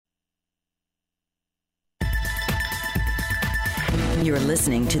You're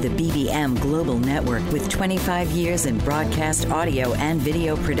listening to the BBM Global Network with 25 years in broadcast audio and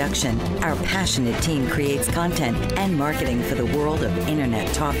video production. Our passionate team creates content and marketing for the world of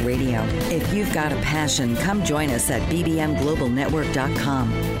Internet Talk Radio. If you've got a passion, come join us at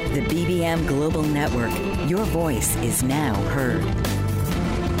bbmglobalnetwork.com. The BBM Global Network. Your voice is now heard.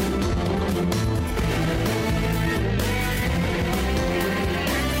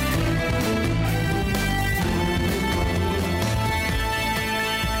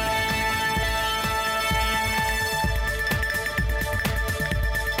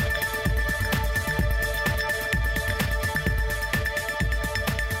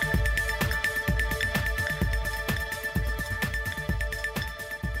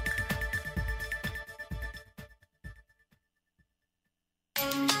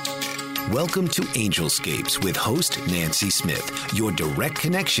 Welcome to Angelscapes with host Nancy Smith, your direct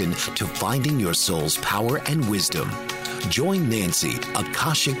connection to finding your soul's power and wisdom. Join Nancy,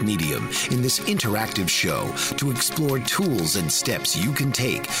 Akashic Medium, in this interactive show to explore tools and steps you can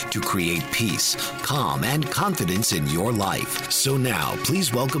take to create peace, calm, and confidence in your life. So now,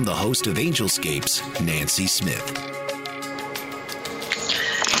 please welcome the host of Angelscapes, Nancy Smith.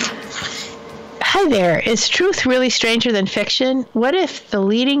 Hi there. Is truth really stranger than fiction? What if the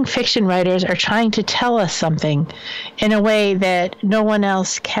leading fiction writers are trying to tell us something in a way that no one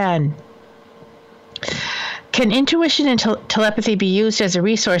else can? Can intuition and telepathy be used as a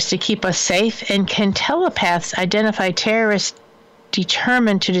resource to keep us safe? And can telepaths identify terrorists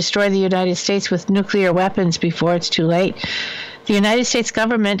determined to destroy the United States with nuclear weapons before it's too late? The United States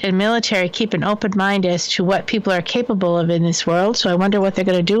government and military keep an open mind as to what people are capable of in this world, so I wonder what they're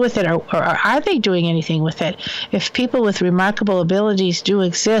going to do with it, or are they doing anything with it? If people with remarkable abilities do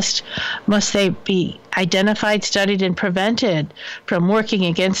exist, must they be identified, studied, and prevented from working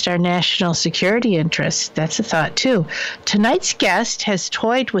against our national security interests? That's a thought, too. Tonight's guest has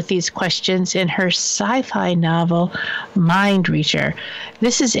toyed with these questions in her sci-fi novel, Mind Reacher.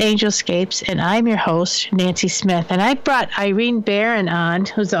 This is Angelscapes, and I'm your host, Nancy Smith. And I brought Irene Barron on,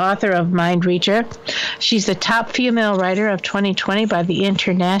 who's the author of Mind Reacher. She's the top female writer of 2020 by the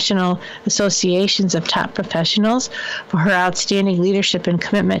International Associations of Top Professionals for her outstanding leadership and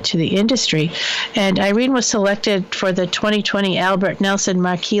commitment to the industry. And Irene was selected for the 2020 Albert Nelson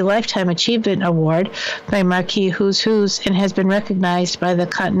Marquis Lifetime Achievement Award by Marquis Who's Who's and has been recognized by the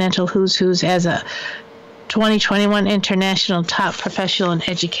Continental Who's Who's as a 2021 International Top Professional in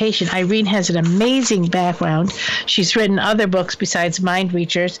Education. Irene has an amazing background. She's written other books besides Mind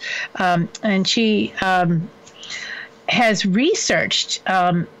Reachers, and she has researched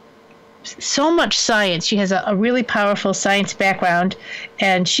so much science. She has a really powerful science background,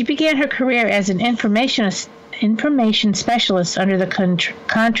 and she began her career as an information specialist under the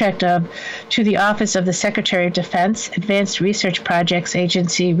contract to the Office of the Secretary of Defense, Advanced Research Projects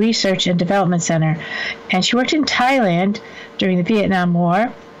Agency Research and Development Center. And she worked in Thailand during the Vietnam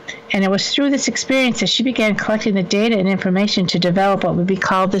War. And it was through this experience that she began collecting the data and information to develop what would be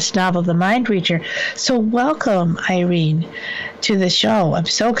called this novel, The Mind Reacher. So welcome, Irene, to the show. I'm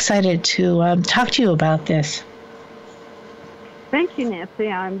so excited to talk to you about this. Thank you, Nancy.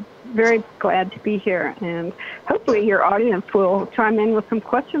 I'm very glad to be here, and hopefully your audience will chime in with some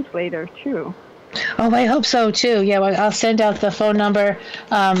questions later, too. Oh, I hope so, too. Yeah, well, I'll send out the phone number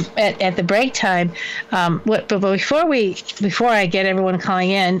at the break time. But before I get everyone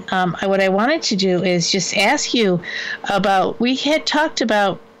calling in, what I wanted to do is just ask you about, we had talked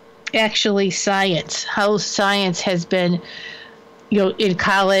about actually science, how science has been, in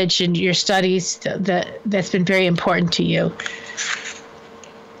college and your studies, that's been very important to you.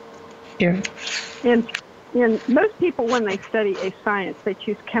 And most people, when they study a science, they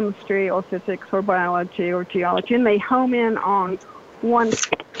choose chemistry or physics or biology or geology, and they home in on one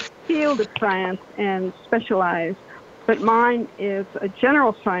field of science and specialize. But mine is a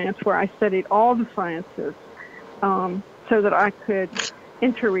general science where I studied all the sciences so that I could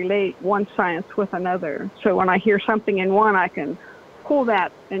interrelate one science with another. So when I hear something in one, I can pull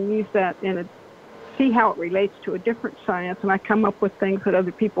that and use that see how it relates to a different science, and I come up with things that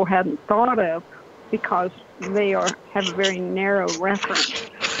other people hadn't thought of because they have a very narrow reference.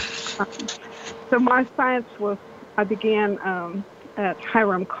 So my science I began at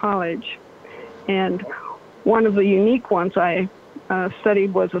Hiram College, and one of the unique ones I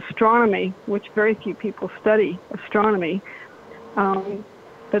studied was astronomy, which very few people study astronomy.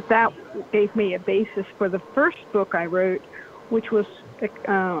 But that gave me a basis for the first book I wrote, which was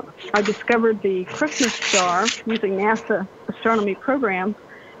I discovered the Christmas star using NASA astronomy programs,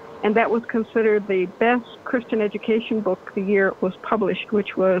 and that was considered the best Christian education book the year it was published,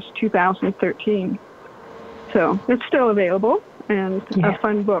 which was 2013. So it's still available, and a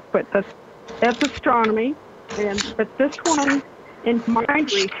fun book. But that's astronomy. But this one in Mind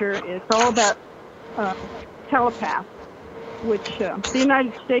Reacher is all about telepaths, which the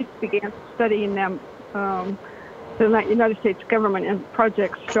United States began studying them, the United States government in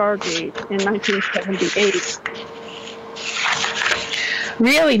Project Stargate in 1978.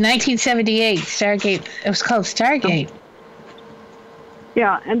 Really? 1978, Stargate. It was called Stargate.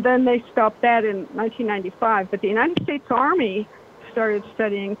 Yeah, and then they stopped that in 1995. But the United States Army started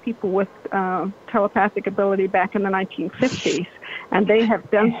studying people with telepathic ability back in the 1950s, and they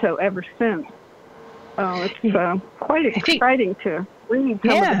have done so ever since. It's quite exciting to read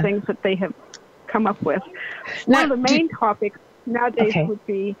some of the things that they have come up with. One of the main topics nowadays would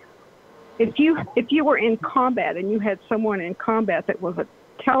be if you were in combat and you had someone in combat that was a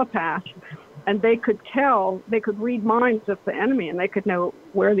telepath, and they could read minds of the enemy, and they could know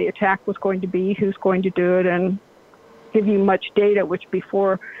where the attack was going to be, who's going to do it, and give you much data, which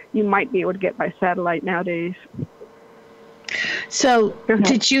before you might be able to get by satellite nowadays. So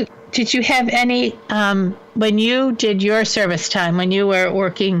did you have any, when you did your service time, when you were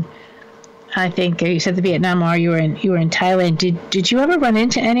working, I think you said the Vietnam War, you were in Thailand, did you ever run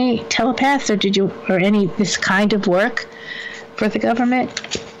into any telepaths, or any this kind of work for the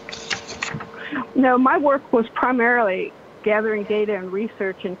government? No, my work was primarily gathering data and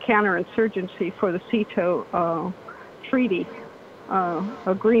research and counterinsurgency for the SEATO treaty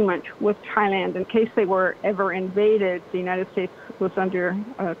agreement with Thailand. In case they were ever invaded, the United States was under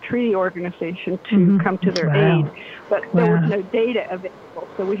a treaty organization to come to their aid. But there was no data available,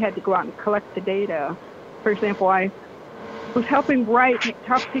 so we had to go out and collect the data. For example, I was helping write a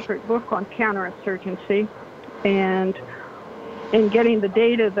top-secret book on counterinsurgency, and in getting the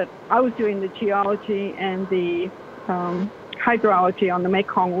data that I was doing the geology and the hydrology on the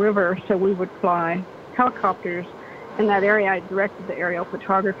Mekong River, so we would fly helicopters in that area. I directed the aerial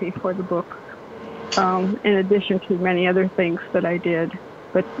photography for the book, in addition to many other things that I did.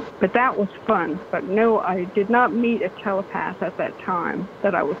 But that was fun. But no, I did not meet a telepath at that time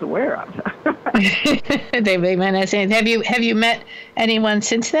that I was aware of. They may not say. Have you met anyone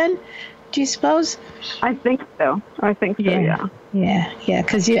since then, do you suppose? I think so. Yeah. Yeah.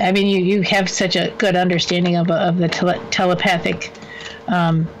 Because you have such a good understanding of the telepathic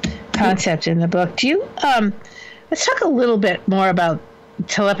concept in the book. Do you? Let's talk a little bit more about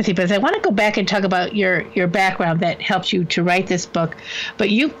telepathy, because I want to go back and talk about your background that helped you to write this book.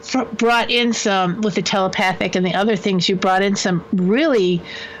 But you brought in some, with the telepathic and the other things, you brought in some really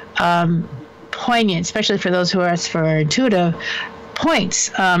poignant, especially for those who are intuitive, points.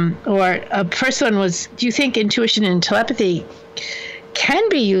 First one was, do you think intuition and telepathy can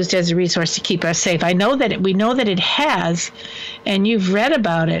be used as a resource to keep us safe? We know that it has, and you've read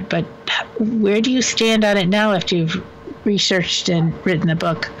about it, but where do you stand on it now after you've researched and written the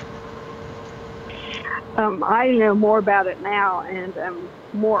book? I know more about it now, and I'm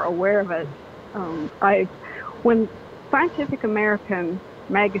more aware of it. When Scientific American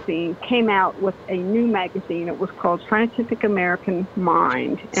magazine came out with a new magazine, it was called Scientific American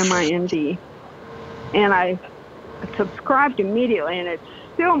Mind, MIND, and I subscribed immediately, and it's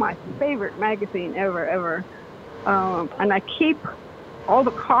still my favorite magazine ever. And I keep all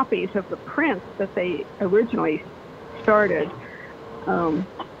the copies of the prints that they originally started,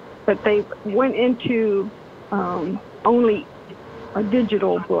 but they went into only a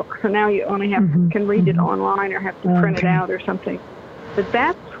digital book, so now you only can read it online or have to print it out or something. But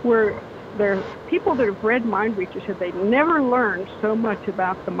that's where there are people that have read Mind Reacher said they never learned so much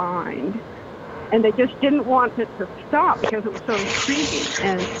about the mind, and they just didn't want it to stop because it was so intriguing.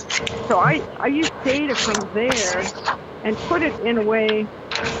 And so I used data from there and put it in a way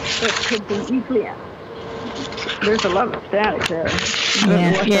that could be easily. There's a lot of static there.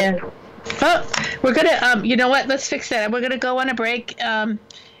 Yeah. Oh, we're gonna. You know what? Let's fix that. We're gonna go on a break.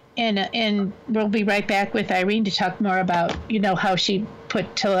 And we'll be right back with Irene to talk more about, how she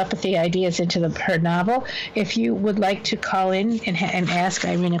put telepathy ideas into her novel. If you would like to call in and ask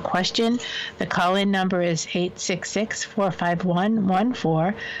Irene a question, the call-in number is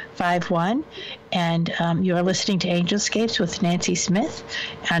 866-451-1451. And you're listening to Angelscapes with Nancy Smith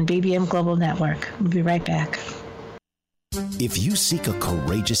on BBM Global Network. We'll be right back. If you seek a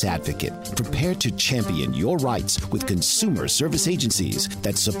courageous advocate prepared to champion your rights with consumer service agencies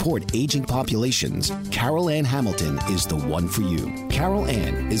that support aging populations, Carol Ann Hamilton is the one for you. Carol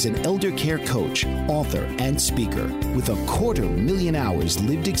Ann is an elder care coach, author, and speaker with 250,000 hours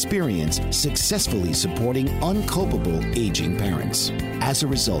lived experience successfully supporting unculpable aging parents. As a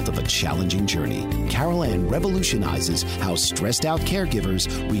result of a challenging journey, Carol Ann revolutionizes how stressed out caregivers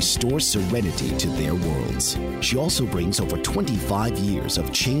restore serenity to their worlds. She also brings over 25 years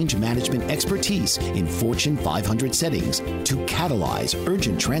of change management expertise in Fortune 500 settings to catalyze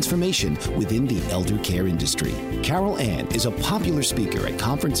urgent transformation within the elder care industry. Carol Ann is a popular speaker at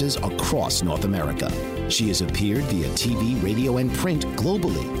conferences across North America. She has appeared via TV, radio, and print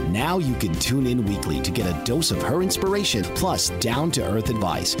globally. Now you can tune in weekly to get a dose of her inspiration plus down-to-earth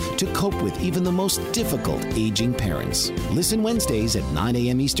advice to cope with even the most difficult aging parents. Listen Wednesdays at 9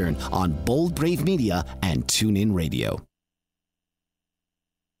 a.m. Eastern on Bold Brave Media and TuneIn Radio.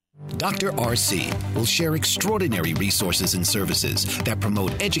 Dr. RC will share extraordinary resources and services that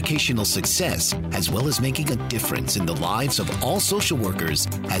promote educational success as well as making a difference in the lives of all social workers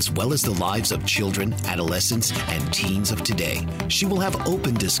as well as the lives of children, adolescents, and teens of today. She will have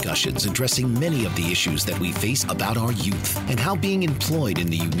open discussions addressing many of the issues that we face about our youth and how being employed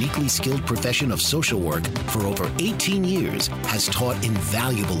in the uniquely skilled profession of social work for over 18 years has taught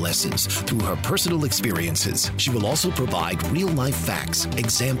invaluable lessons through her personal experiences. She will also provide real-life facts,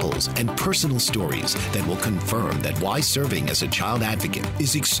 examples, and personal stories that will confirm that why serving as a child advocate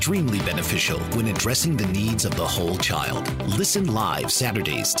is extremely beneficial when addressing the needs of the whole child. Listen live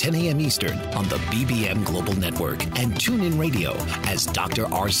Saturdays, 10 a.m. Eastern on the BBM Global Network and TuneIn Radio as Dr.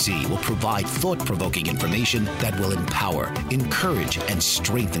 RC will provide thought-provoking information that will empower, encourage, and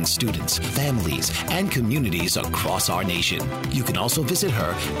strengthen students, families, and communities across our nation. You can also visit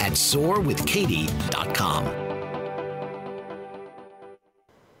her at soarwithkatie.com.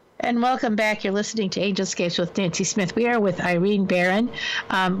 And welcome back. You're listening to Angelscapes with Nancy Smith. We are with Irene Barron.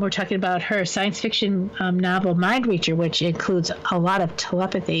 We're talking about her science fiction novel, Mind Reacher, which includes a lot of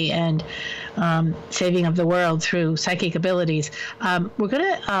telepathy and saving of the world through psychic abilities. We're going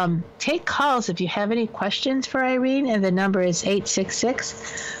to take calls if you have any questions for Irene, and the number is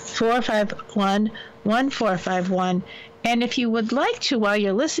 866-451-1451. And if you would like to, while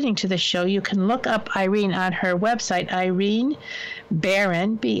you're listening to the show, you can look up Irene on her website, Irene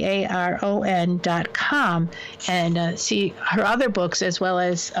Barron, BARON.com, and see her other books as well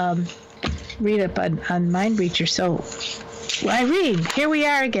as read up on Mind Reacher. So, Irene, here we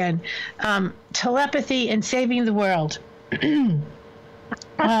are again. Telepathy and saving the world.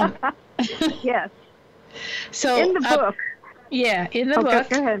 Yes. So in the book. Yeah, in the book.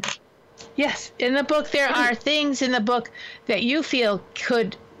 Go ahead. Yes, in the book, there are things in the book that you feel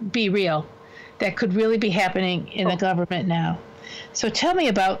could be real, that could really be happening in the government now. So tell me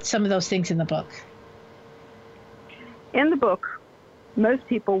about some of those things in the book. In the book, most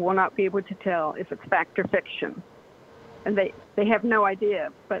people will not be able to tell if it's fact or fiction, and they have no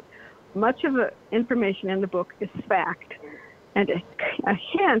idea. But much of the information in the book is fact, and a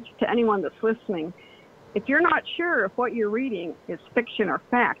hint to anyone that's listening. If you're not sure if what you're reading is fiction or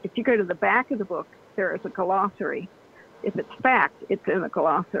fact, if you go to the back of the book, there is a glossary. If it's fact, it's in the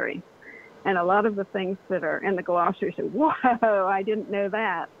glossary. And a lot of the things that are in the glossary say, whoa, I didn't know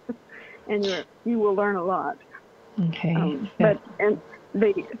that. And you will learn a lot. Okay. But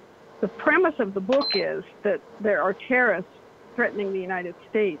the premise of the book is that there are terrorists threatening the United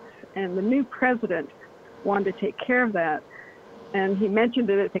States, and the new president wanted to take care of that. And he mentioned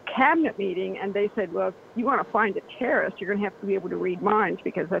it at the cabinet meeting, and they said, well, if you want to find a terrorist, you're going to have to be able to read minds,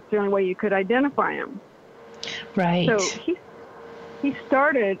 because that's the only way you could identify him. Right. So he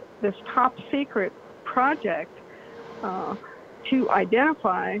started this top secret project to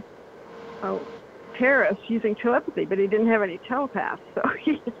identify terrorists using telepathy, but he didn't have any telepaths. So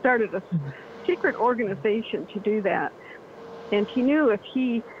he started a secret organization to do that. And he knew if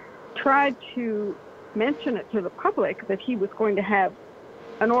he tried to mention it to the public that he was going to have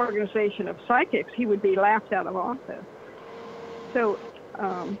an organization of psychics, he would be laughed out of office. So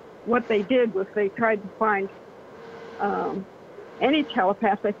what they did was they tried to find any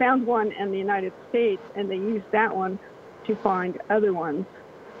telepath. They found one in the United States, and they used that one to find other ones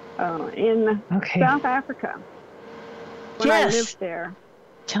in South Africa. When I lived there.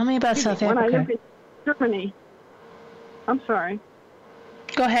 Tell me about South Africa. When I lived in Germany. I'm sorry.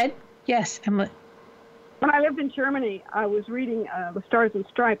 Go ahead. Yes. When I lived in Germany, I was reading The Stars and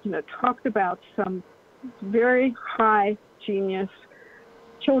Stripes, and it talked about some very high genius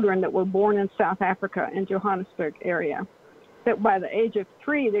children that were born in South Africa, in Johannesburg area, that by the age of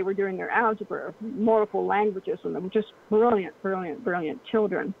 3, they were doing their algebra, multiple languages, and they were just brilliant, brilliant, brilliant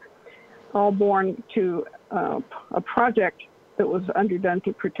children, all born to a project that was underdone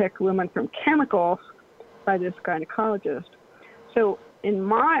to protect women from chemicals by this gynecologist. So in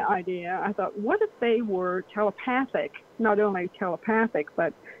my idea, I thought, what if they were telepathic, not only telepathic,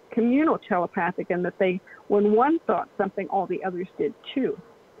 but communal telepathic, and that when one thought something, all the others did too.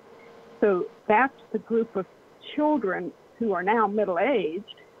 So that's the group of children who are now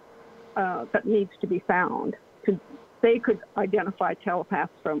middle-aged that needs to be found to they could identify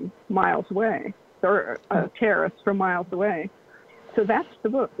telepaths from miles away, or terrorists from miles away. So that's the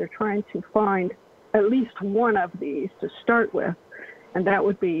book. They're trying to find at least one of these to start with, and that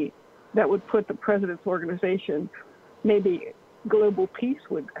would put the president's organization, maybe global peace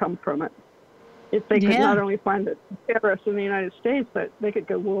would come from it. If they could not only find the terrorists in the United States, but they could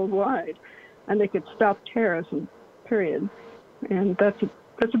go worldwide, and they could stop terrorism, period. And that's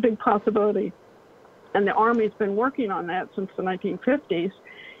a big possibility. And the Army's been working on that since the 1950s.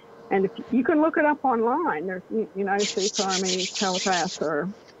 And if you can look it up online, there's United States Army telepaths, or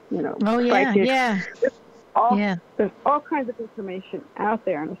psychics. There's all kinds of information out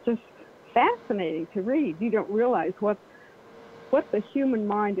there, and it's just fascinating to read. You don't realize what the human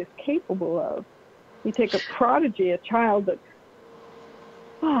mind is capable of. You take a prodigy, a child that,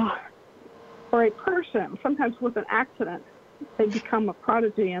 or a person, sometimes with an accident, they become a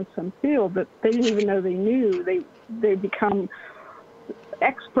prodigy in some field that they didn't even know they knew. They become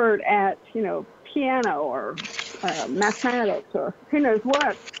expert at, piano or mathematics or who knows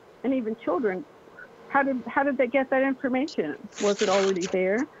what. And even children, how did they get that information? Was it already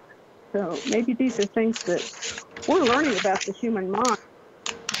there? So maybe these are things that we're learning about the human mind,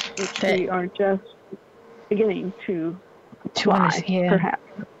 which we are just beginning to apply, perhaps.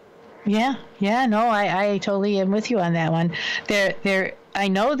 Yeah, no, I totally am with you on that one. I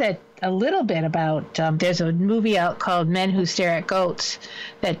know that a little bit about, there's a movie out called Men Who Stare at Goats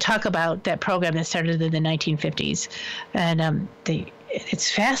that talk about that program that started in the 1950s. And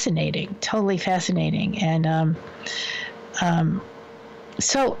it's fascinating, totally fascinating. And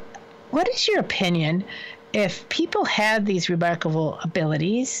so what is your opinion if people had these remarkable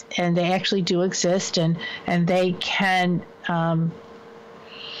abilities, and they actually do exist, and they can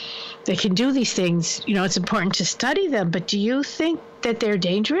do these things? It's important to study them, but do you think that they're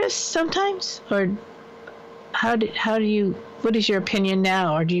dangerous sometimes? Or what is your opinion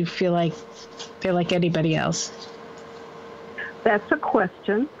now? Or do you feel like they're like anybody else? That's a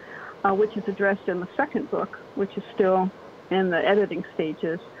question, which is addressed in the second book, which is still in the editing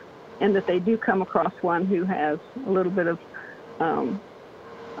stages, and that they do come across one who has a little bit of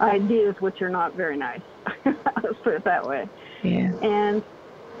ideas which are not very nice. Let's put it that way. Yeah. And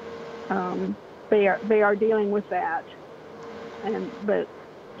they are dealing with that, but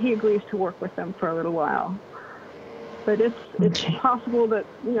he agrees to work with them for a little while. But it's possible that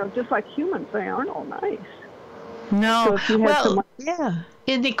just like humans, they aren't all nice. No,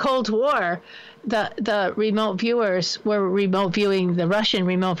 in the Cold War, the remote viewers were remote viewing the Russian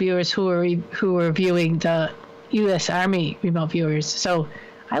remote viewers who were viewing the U.S. Army remote viewers. So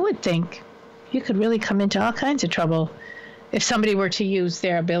I would think you could really come into all kinds of trouble if somebody were to use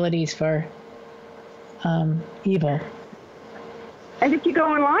their abilities for evil. And if you go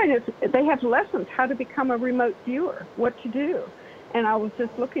online, they have lessons how to become a remote viewer, what to do. And I was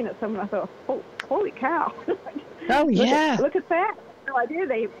just looking at some, and I thought, holy cow. Oh, yeah. Look at that. No idea.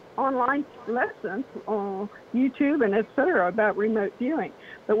 They have online lessons on YouTube and et cetera about remote viewing.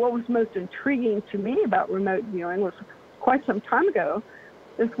 But what was most intriguing to me about remote viewing was quite some time ago,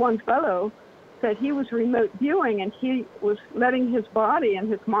 this one fellow said he was remote viewing, and he was letting his body and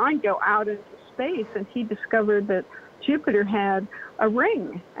his mind go out into space, and he discovered that Jupiter had a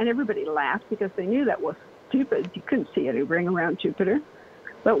ring. And everybody laughed because they knew that was stupid. You couldn't see any ring around Jupiter.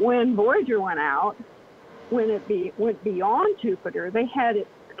 But when Voyager went out, when it went beyond Jupiter, they had its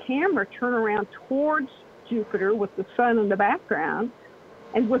camera turn around towards Jupiter with the sun in the background.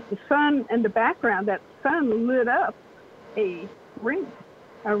 And with the sun in the background, that sun lit up a ring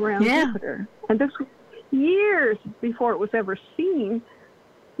around Jupiter. And this was years before it was ever seen,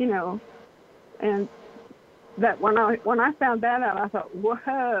 and that when I found that out, I thought,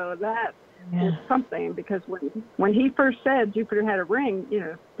 whoa, that is something, because when he first said Jupiter had a ring,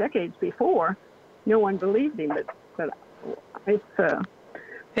 decades before, no one believed him, but it's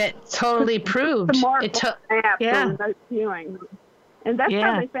that totally proved it took remote viewing. And that's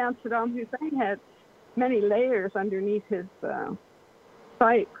how they found Saddam Hussein had many layers underneath his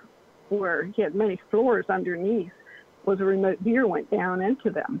site, where he had many floors underneath, was a remote viewer went down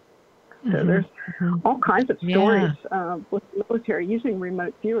into them. So there's all kinds of stories with the military using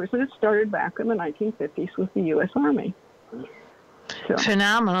remote viewers, and it started back in the 1950s with the U.S. Army. So,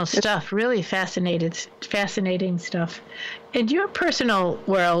 phenomenal stuff, really fascinating stuff. In your personal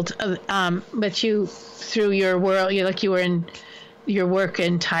world, but you, through your world, you were in your work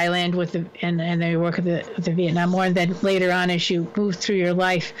in Thailand and then your work with the Vietnam War, and then later on as you moved through your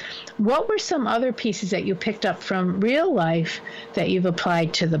life, what were some other pieces that you picked up from real life that you've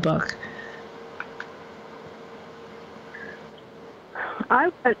applied to the book? I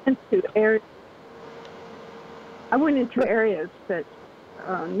went into areas I went into areas that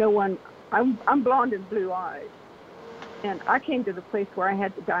no one. I'm blonde and blue eyes, and I came to the place where I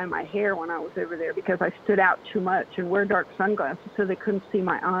had to dye my hair when I was over there because I stood out too much and wear dark sunglasses so they couldn't see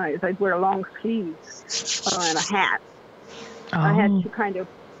my eyes. I'd wear long sleeves and a hat. I had to kind of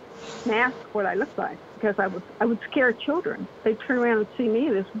mask what I looked like because I would scare children. They'd turn around and see me,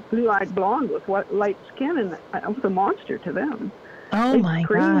 this blue-eyed blonde with light skin, and I was a monster to them. Oh my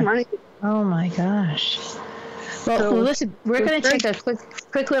gosh! Oh my gosh! Well, listen, we're going to take a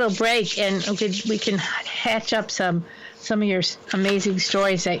quick little break, and we can hatch up some of your amazing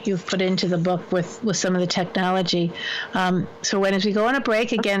stories that you've put into the book with some of the technology. So as we go on a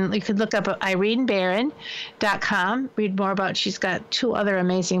break, again, you could look up IreneBarron.com, read more about, she's got 2 other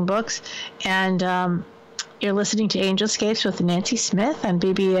amazing books, and you're listening to Angelscapes with Nancy Smith on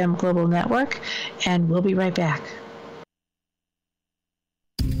BBM Global Network, and we'll be right back.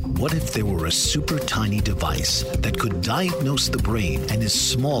 What if there were a super tiny device that could diagnose the brain and is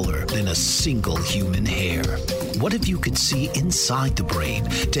smaller than a single human hair? What if you could see inside the brain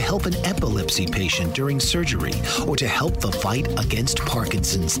to help an epilepsy patient during surgery or to help the fight against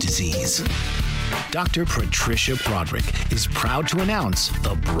Parkinson's disease? Dr. Patricia Broderick is proud to announce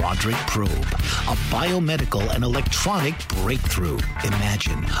the Broderick Probe, a biomedical and electronic breakthrough.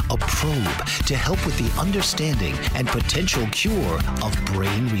 Imagine a probe to help with the understanding and potential cure of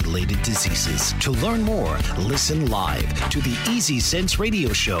brain-related diseases. To learn more, listen live to the Easy Sense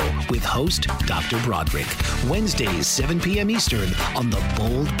radio show with host Dr. Broderick, Wednesdays 7 p.m. Eastern on the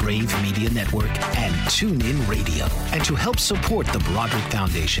Bold Brave Media Network and TuneIn Radio. And to help support the Broderick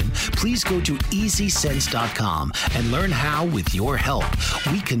Foundation, please go to EasySense.com and learn how, with your help,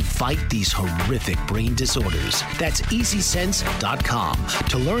 we can fight these horrific brain disorders. That's EasySense.com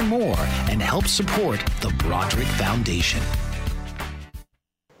to learn more and help support the Broderick Foundation.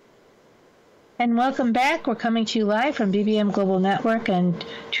 And welcome back. We're coming to you live from BBM Global Network and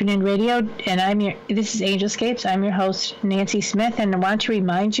TuneIn Radio. And this is Angelscapes. I'm your host, Nancy Smith. And I want to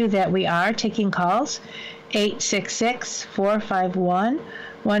remind you that we are taking calls,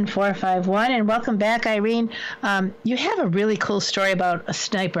 866-451-1451. And welcome back, Irene. You have a really cool story about a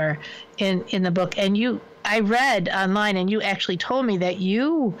sniper in the book. And I read online, and you actually told me that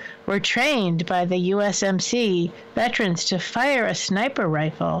you were trained by the USMC veterans to fire a sniper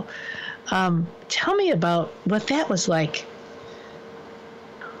rifle. Tell me about what that was like.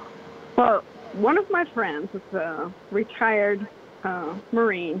 Well, one of my friends is a retired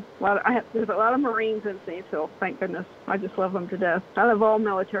Marine. There's a lot of Marines in me, so thank goodness. I just love them to death. I love all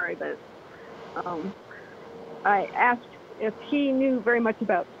military, but I asked if he knew very much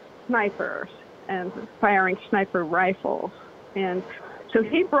about snipers and firing sniper rifles. And so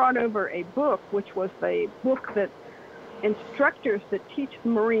he brought over a book, which was a book that instructors that teach the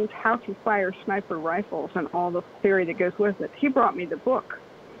Marines how to fire sniper rifles and all the theory that goes with it. He brought me the book,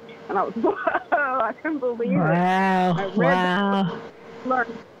 and I was, whoa, I couldn't believe it. I read it,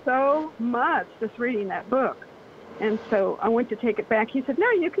 learned so much just reading that book. And so I went to take it back. He said, no,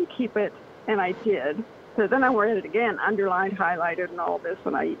 you can keep it, and I did. So then I read it again, underlined, highlighted, and all this,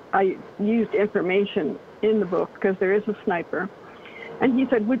 and I used information in the book because there is a sniper. And he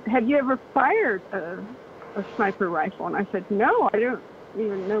said, have you ever fired a sniper rifle? And I said, no, I don't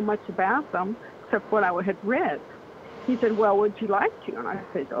even know much about them except what I had read. He said, well, would you like to? And I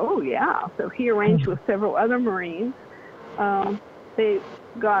said, oh, yeah. So he arranged with several other Marines. They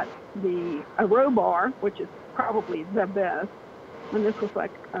got a Robar, which is probably the best. And this was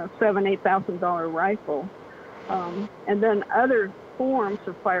like a $7,000, $8,000 rifle. And then other forms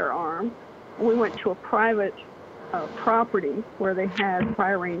of firearms. We went to a private property where they had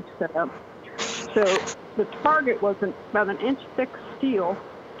fire range set up. So the target was about an inch thick steel.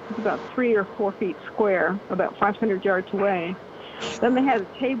 It was about 3 or 4 feet square, about 500 yards away. Then they had a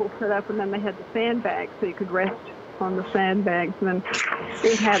table set up, and then they had the sandbags so you could rest on the sandbags. And then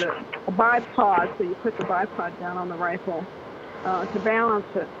they had a bipod, so you put the bipod down on the rifle to balance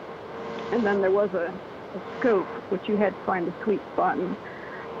it. And then there was a scope, which you had to find a sweet spot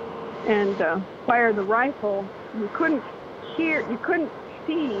and fire the rifle. You couldn't see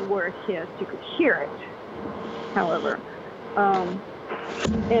where it hit. You could hear it, however. And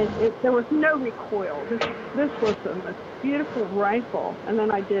there was no recoil. This was the most beautiful rifle. And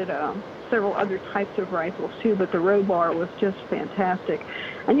then I did several other types of rifles too, but the Robar was just fantastic.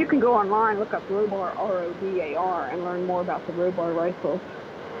 And you can go online, look up Robar, R-O-B-A-R, and learn more about the Robar rifles.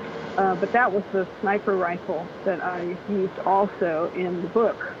 But that was the sniper rifle that I used also in the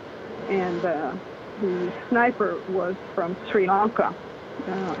book. And the sniper was from Sri Lanka.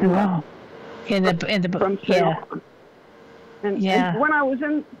 Wow. In the book, from Sri Lanka. And when I was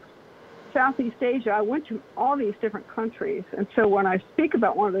in Southeast Asia, I went to all these different countries, and so when I speak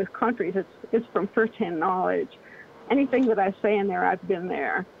about one of those countries, it's from firsthand knowledge. Anything that I say in there, I've been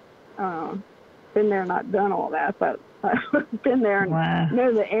there. Not done all that, but I've been there and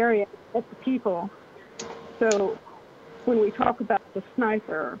know the area, know the people. So when we talk about the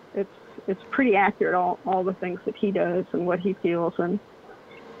sniper, it's pretty accurate, all the things that he does and what he feels and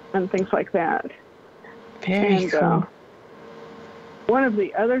things like that. Very cool. One of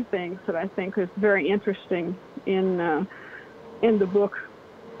the other things that I think is very interesting in the book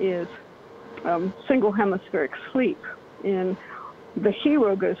is single hemispheric sleep. And the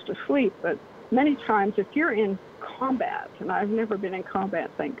hero goes to sleep, but many times if you're in combat, and I've never been in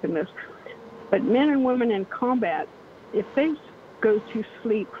combat, thank goodness, but men and women in combat, if they go to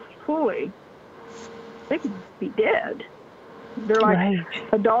sleep fully, they could be dead. They're like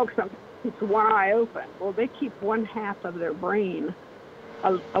a dog sometimes keeps one eye open. Well, they keep one half of their brain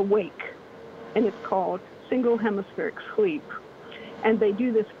awake, and it's called single hemispheric sleep. And they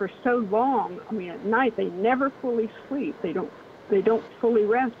do this for so long. I mean, at night they never fully sleep. They don't fully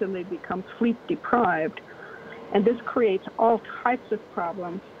rest, and they become sleep deprived. And this creates all types of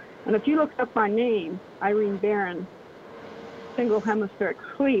problems. And if you look up my name, Irene Barron, single hemispheric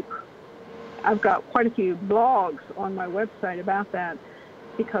sleep, I've got quite a few blogs on my website about that,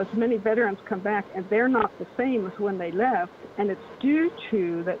 because many veterans come back and they're not the same as when they left, and it's due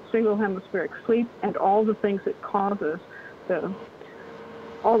to that single hemispheric sleep and all the things it causes, so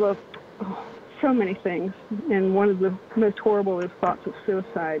many things. And one of the most horrible is thoughts of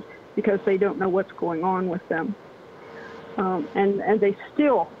suicide, because they don't know what's going on with them. And they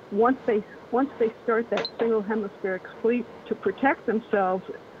still, once they start that single hemispheric sleep to protect themselves,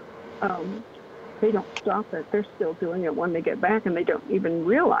 they don't stop it. They're still doing it when they get back, and they don't even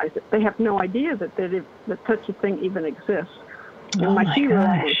realize it. They have no idea that such a thing even exists. And my hero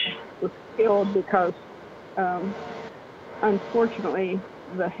was killed because, unfortunately,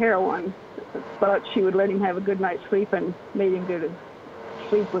 the heroine thought she would let him have a good night's sleep and made him go to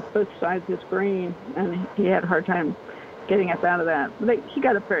sleep with both sides of his brain, and he had a hard time getting up out of that. He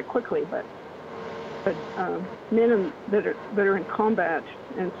got up very quickly, but men that are in combat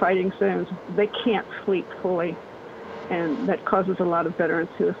and fighting zones, they can't sleep fully, and that causes a lot of veteran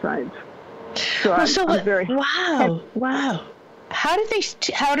suicides. So I'm very wow. How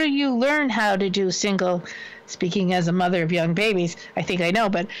do you learn how to do single? Speaking as a mother of young babies, I think I know,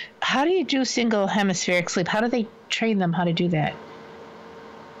 but how do you do single hemispheric sleep? How do they train them how to do that?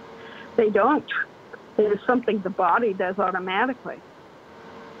 They don't. It is something the body does automatically.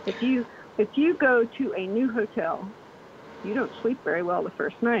 If you go to a new hotel, you don't sleep very well the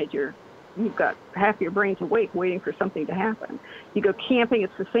first night. You've got half your brain's awake waiting for something to happen. You go camping,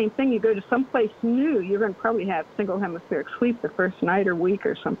 it's the same thing. You go to someplace new, you're going to probably have single hemispheric sleep the first night or week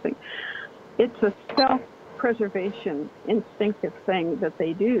or something. It's a self-preservation, instinctive thing that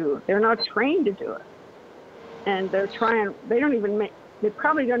they do. They're not trained to do it. And they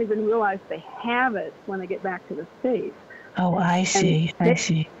probably don't even realize they have it when they get back to the States. Oh, I see.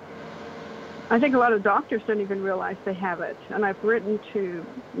 I think a lot of doctors don't even realize they have it. And I've written to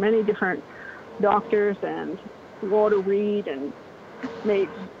many different doctors and Walter Reed and made,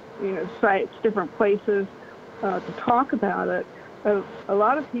 sites, different places to talk about it. A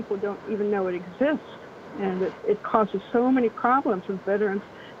lot of people don't even know it exists. And it causes so many problems with veterans.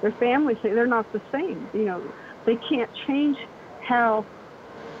 Their families say they're not the same. They can't change how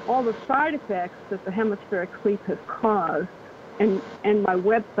all the side effects that the hemispheric sleep has caused. And my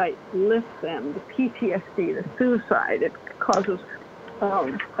website lists them: the PTSD, the suicide. It causes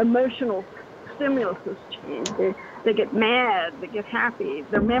emotional stimuluses change. They get mad, they get happy.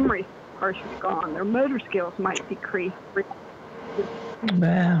 Their memories are gone. Their motor skills might decrease.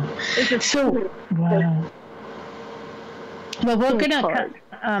 Wow. Wow. Well, we're gonna.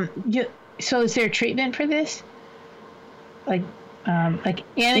 So, is there treatment for this? Like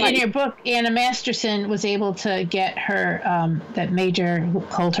Anna, in your book, Anna Masterson was able to get her, that Major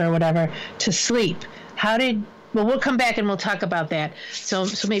Coulter or whatever, to sleep. Well, we'll come back and we'll talk about that. So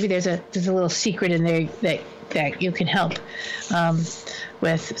maybe there's a little secret in there that you can help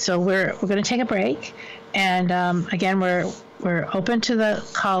with. So we're going to take a break, and again we're open to the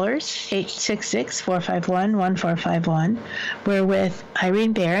callers, 866-451-1451. We're with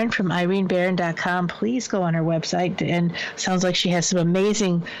Irene Barron from irenebarron.com. Please go on her website, and sounds like she has some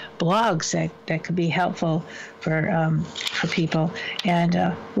amazing blogs that could be helpful for people.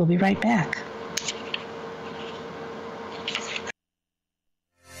 And we'll be right back.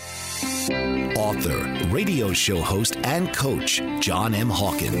 Author, Radio show host and coach John M.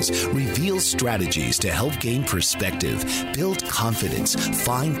 Hawkins reveals strategies to help gain perspective, build confidence,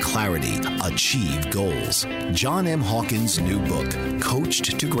 find clarity, achieve goals. John M. Hawkins' new book,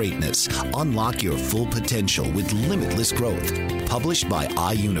 Coached to Greatness, Unlock Your Full Potential with Limitless Growth, published by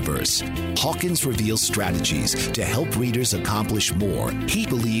iUniverse. Hawkins reveals strategies to help readers accomplish more. He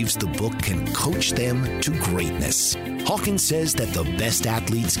believes the book can coach them to greatness. Hawkins says that the best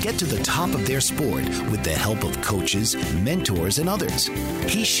athletes get to the top of their sport with the help of coaches, mentors, and others.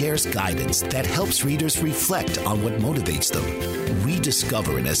 He shares guidance that helps readers reflect on what motivates them,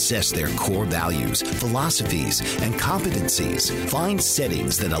 rediscover and assess their core values, philosophies, and competencies, find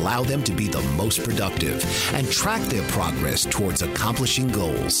settings that allow them to be the most productive, and track their progress towards accomplishing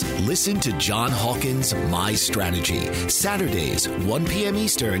goals. Listen to John Hawkins' My Strategy, Saturdays, 1 p.m.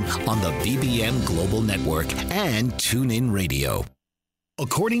 Eastern on the BBM Global Network and TuneIn Radio.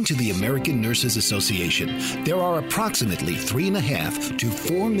 According to the American Nurses Association, there are approximately 3.5 to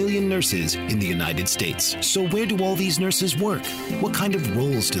 4 million nurses in the United States. So where do all these nurses work? What kind of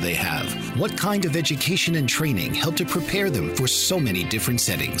roles do they have? What kind of education and training help to prepare them for so many different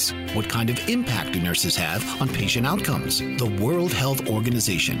settings? What kind of impact do nurses have on patient outcomes? The World Health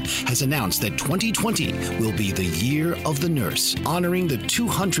Organization has announced that 2020 will be the year of the nurse, honoring the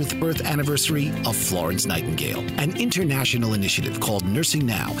 200th birth anniversary of Florence Nightingale. An international initiative called Nursing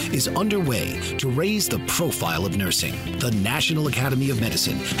Now is underway to raise the profile of nursing. The National Academy of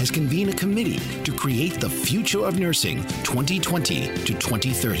Medicine has convened a committee to create the Future of Nursing 2020 to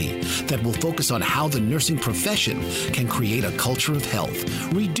 2030 that will focus on how the nursing profession can create a culture of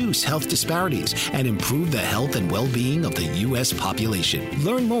health, reduce health disparities, and improve the health and well-being of the U.S. population.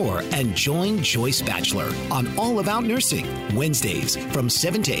 Learn more and join Joyce Batchelor on All About Nursing, Wednesdays from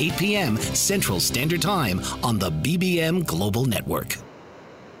 7 to 8 p.m. Central Standard Time on the BBM Global Network.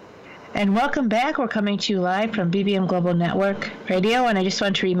 And welcome back. We're coming to you live from BBM Global Network Radio, and I just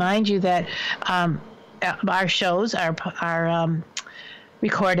want to remind you that our shows are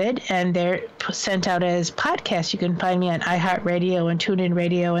recorded and they're sent out as podcasts. You can find me on iHeartRadio and TuneIn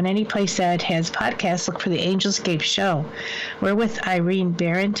Radio, and any place that has podcasts, look for the Angelscape Show. We're with Irene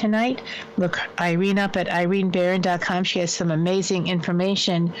Barron tonight. Look Irene up at irenebarron.com. She has some amazing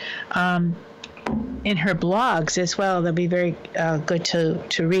information in her blogs as well. They'll be very good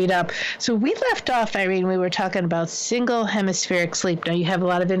to read up. So we left off, Irene, we were talking about single hemispheric sleep. Now you have a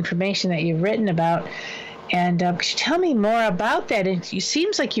lot of information that you've written about, and could you tell me more about that? And it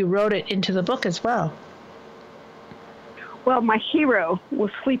seems like you wrote it into the book as well. Well, my hero was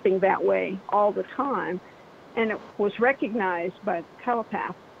sleeping that way all the time, and it was recognized by the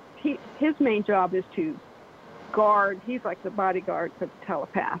telepath. His main job is to guard. He's like the bodyguard for the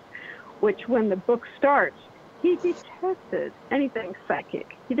telepath, which when the book starts, he detested anything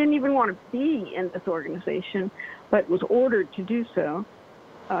psychic. He didn't even want to be in this organization, but was ordered to do so.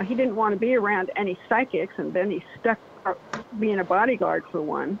 He didn't want to be around any psychics, and then he stuck being a bodyguard for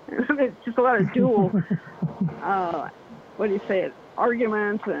one. It's just a lot of dual,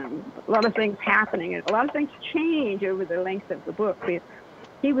 arguments, and a lot of things happening. And a lot of things change over the length of the book.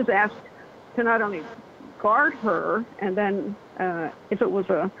 He was asked to not only guard her, and then if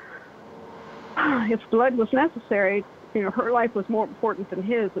blood was necessary, her life was more important than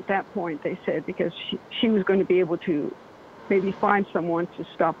his at that point, they said, because she was going to be able to maybe find someone to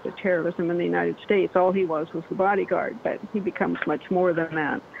stop the terrorism in the United States. All he was the bodyguard, but he becomes much more than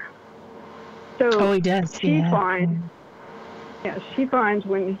that. So he does. She finds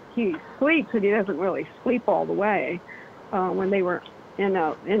when he sleeps that he doesn't really sleep all the way. When they were in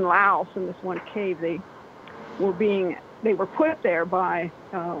Laos in this one cave, they were put there by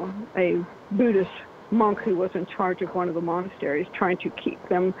a Buddhist monk who was in charge of one of the monasteries, trying to keep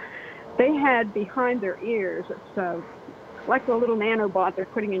them. They had behind their ears, it's like a little nanobot they're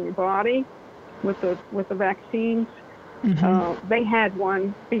putting in your body with the vaccines. Mm-hmm. They had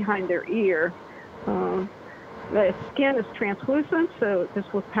one behind their ear. The skin is translucent, so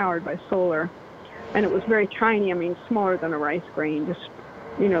this was powered by solar, and it was very tiny. I mean, smaller than a rice grain, just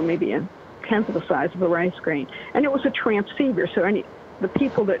maybe a tenth of the size of a rice grain, and it was a transceiver. So the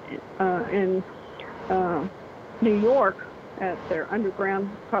people that in New York at their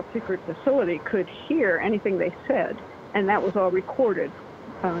underground top secret facility could hear anything they said, and that was all recorded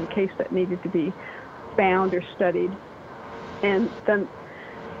in case that needed to be found or studied. And then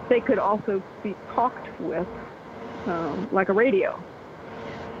they could also be talked with like a radio.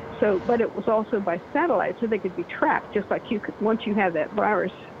 So, but it was also by satellite, so they could be tracked, just like you could. Once you have that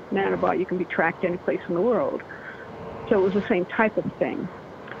virus nanobot, you can be tracked any place in the world. So it was the same type of thing.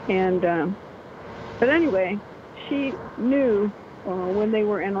 And but anyway, she knew when they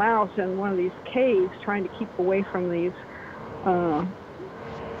were in Laos in one of these caves trying to keep away from these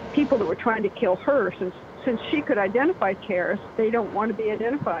people that were trying to kill her. Since she could identify terrorists, they don't want to be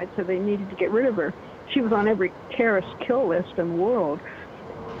identified, so they needed to get rid of her. She was on every terrorist kill list in the world,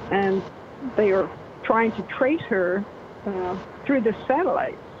 and they are trying to trace her through this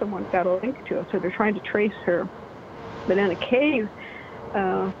satellite. Someone got a link to it, so they're trying to trace her. But in a cave,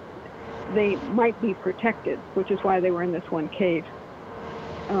 they might be protected, which is why they were in this one cave.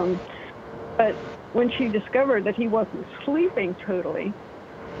 But when she discovered that he wasn't sleeping totally,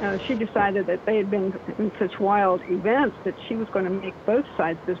 she decided that they had been in such wild events that she was going to make both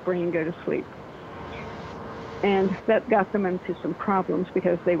sides of his brain go to sleep. And that got them into some problems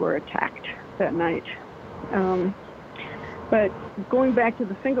because they were attacked that night. But going back to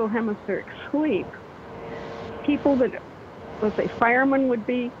the single hemispheric sleep, people that, let's say, firemen would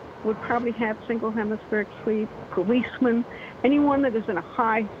probably have single hemispheric sleep, policemen, anyone that is in a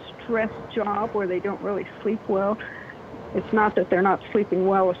high-stress job where they don't really sleep well. It's not that they're not sleeping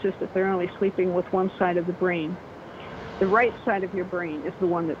well, it's just that they're only sleeping with one side of the brain. The right side of your brain is the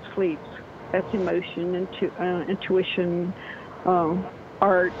one that sleeps. That's emotion, intuition,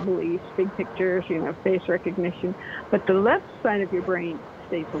 art, beliefs, big pictures, face recognition. But the left side of your brain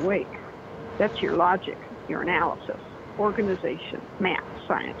stays awake. That's your logic, your analysis, organization, math,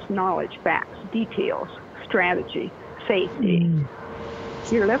 science, knowledge, facts, details, strategy, safety.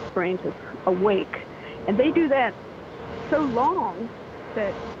 Your left brain is awake. And they do that so long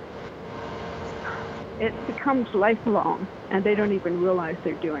that it becomes lifelong, and they don't even realize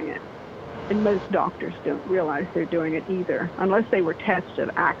they're doing it. And most doctors don't realize they're doing it either, unless they were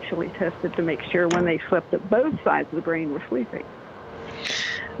actually tested to make sure when they slept that both sides of the brain were sleeping.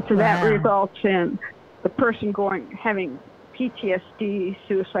 So that results in the person having PTSD,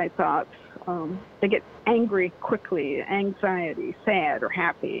 suicide thoughts. They get angry quickly, anxiety, sad, or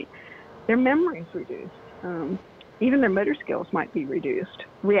happy. Their memory's reduced. Even their motor skills might be reduced.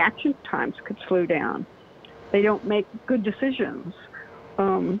 Reaction times could slow down. They don't make good decisions.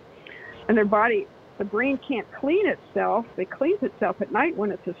 And their body, the brain can't clean itself. It cleans itself at night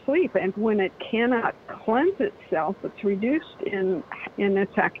when it's asleep. And when it cannot cleanse itself, it's reduced in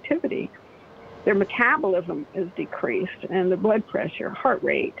its activity. Their metabolism is decreased, and the blood pressure, heart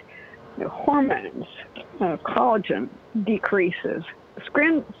rate, hormones, collagen decreases.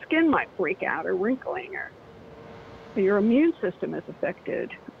 Skin might break out or wrinkling, or your immune system is affected.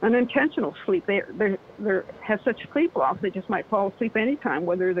 Unintentional sleep, they have such sleep loss, they just might fall asleep anytime,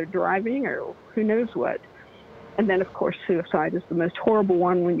 whether they're driving or who knows what. And then, of course, suicide is the most horrible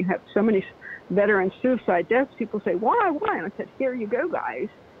one. When you have so many veteran suicide deaths, people say, why? And I said, here you go, guys.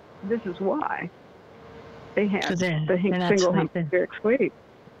 This is why. They have the single hemispheric sleep.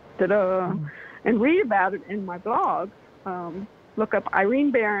 Ta-da. And read about it in my blog. Look up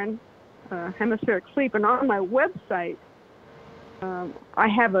Irene Barron, hemispheric sleep, and on my website I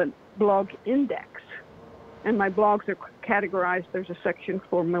have a blog index, and my blogs are categorized. There's a section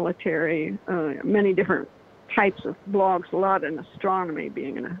for military, many different types of blogs, a lot in astronomy,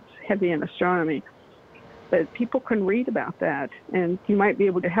 being heavy in astronomy. But people can read about that, and you might be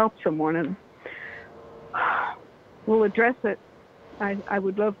able to help someone, and we'll address it. I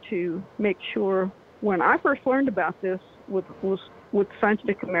would love to make sure. When I first learned about this with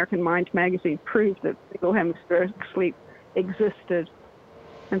Scientific American Mind magazine, proved that single hemispheric sleep existed.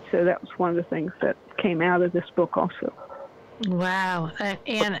 And so that was one of the things that came out of this book also. Wow.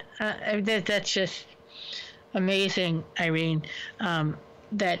 And that's just amazing, Irene,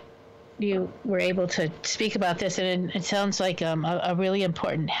 that you were able to speak about this. And it sounds like a really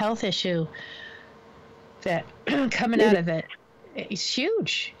important health issue that coming out of it. It's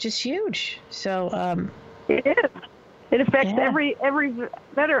huge, just huge. So it is. It affects every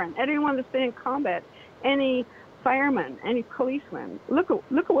veteran, anyone that's been in combat, any fireman, any policeman. Look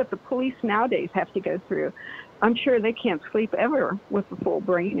at what the police nowadays have to go through. I'm sure they can't sleep ever with a full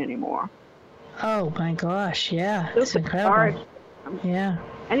brain anymore. Oh my gosh, yeah, it's incredible. Yeah.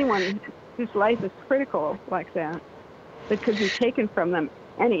 Anyone whose life is critical like that could be taken from them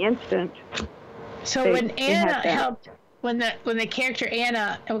any instant. So when Anna helped. When the character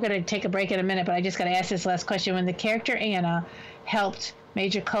Anna, and we're going to take a break in a minute, but I just got to ask this last question. When the character Anna helped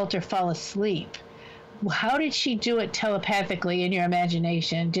Major Coulter fall asleep, how did she do it telepathically in your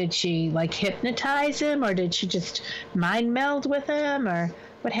imagination? Did she hypnotize him, or did she just mind meld with him, or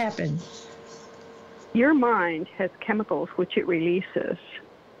what happened? Your mind has chemicals which it releases,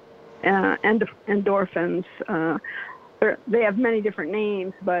 endorphins. They have many different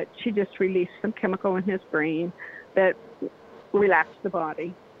names, but she just released some chemical in his brain that relax the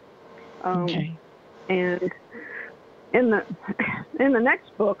body. Okay. And in the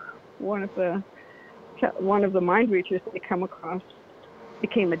next book, one of the mind reachers they come across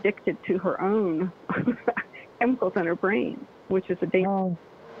became addicted to her own chemicals in her brain, which is a danger.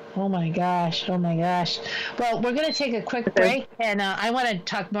 Oh my gosh. Well, we're going to take a quick break, and I want to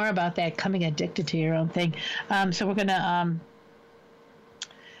talk more about that, coming addicted to your own thing. So we're going to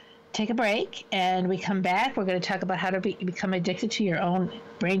take a break, and we come back. We're going to talk about how to become addicted to your own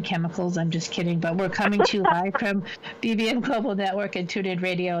brain chemicals. I'm just kidding, but we're coming to you live from BBM Global Network and TuneIn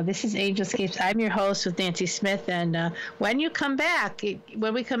Radio. This is Angelscapes. I'm your host with Nancy Smith, and when we come back,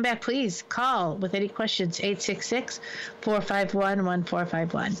 please call with any questions,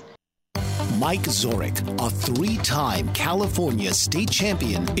 866-451-1451. Mike Zorich, a 3-time California state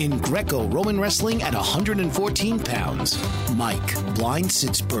champion in Greco-Roman wrestling at 114 pounds. Mike, blind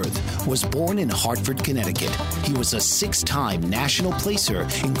since birth, was born in Hartford, Connecticut. He was a 6-time national placer,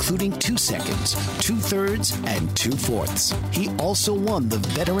 including 2 seconds, 2 thirds, and 2 fourths. He also won the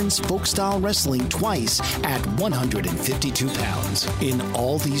Veterans Folk-Style Wrestling twice at 152 pounds. In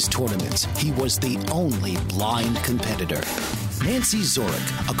all these tournaments, he was the only blind competitor. Nancy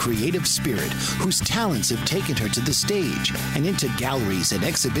Zorich, a creative spirit whose talents have taken her to the stage and into galleries and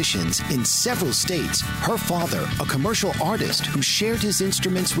exhibitions in several states. Her father, a commercial artist who shared his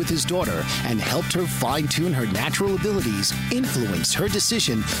instruments with his daughter and helped her fine-tune her natural abilities, influenced her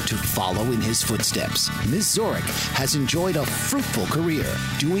decision to follow in his footsteps. Ms. Zorich has enjoyed a fruitful career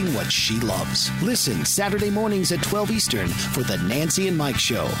doing what she loves. Listen Saturday mornings at 12 Eastern for the Nancy and Mike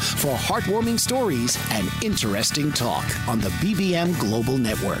Show for heartwarming stories and interesting talk on the BBM Global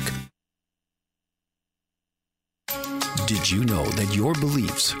Network. Did you know that your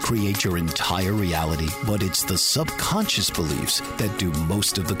beliefs create your entire reality? But it's the subconscious beliefs that do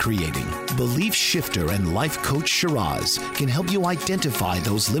most of the creating. Belief shifter and life coach Shiraz can help you identify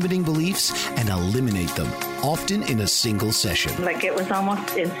those limiting beliefs and eliminate them, often in a single session. Like it was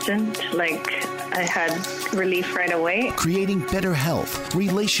almost instant, like I had relief right away. Creating better health,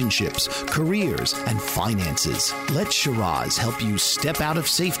 relationships, careers, and finances. Let Shiraz help you step out of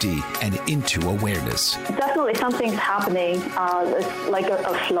safety and into awareness. Definitely something's happening. It's like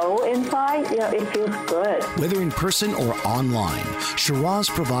a flow inside. It feels good. Whether in person or online, Shiraz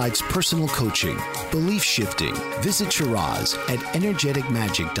provides personal coaching, belief shifting. Visit Shiraz at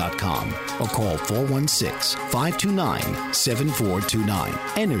energeticmagic.com or call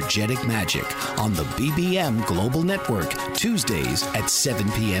 416-529-7429. Energetic Magic on the BBM Global Network, Tuesdays at 7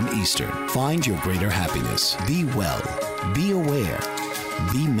 p.m. Eastern. Find your greater happiness. Be well. Be aware.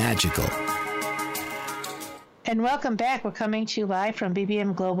 Be magical. And welcome back. We're coming to you live from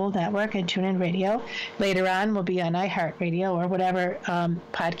BBM Global Network and TuneIn Radio. Later on, we'll be on iHeartRadio or whatever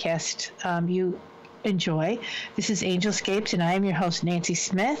podcast you enjoy. This is Angelscapes, and I am your host, Nancy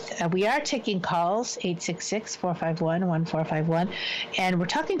Smith. We are taking calls, 866-451-1451. And we're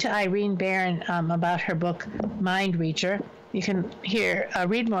talking to Irene Barron about her book, Mind Reacher. You can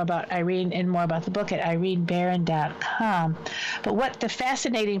read more about Irene and more about the book at irenebarron.com. But what the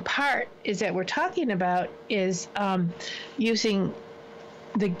fascinating part is that we're talking about is using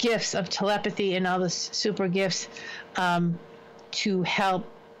the gifts of telepathy and all the super gifts to help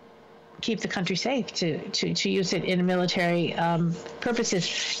keep the country safe, to use it in military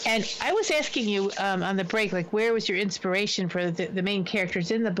purposes. And I was asking you on the break, like, where was your inspiration for the main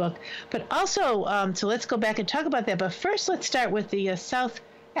characters in the book? But also, so let's go back and talk about that. But first, let's start with the South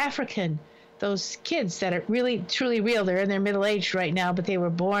African, those kids that are really, truly real. They're in their middle age right now, but they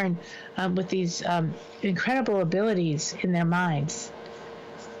were born with these incredible abilities in their minds.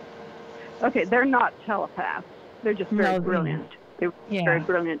 Okay, they're not telepaths. They're just very brilliant. They're very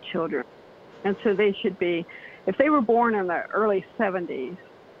brilliant children. And so they should be, if they were born in the early 70s,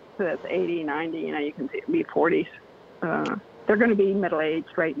 so that's 80, 90, you can see it be 40s, they're going to be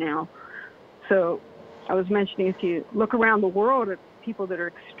middle-aged right now. So I was mentioning, if you look around the world at people that are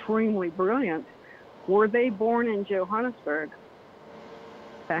extremely brilliant, were they born in Johannesburg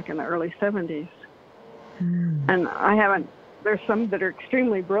back in the early 70s? And there's some that are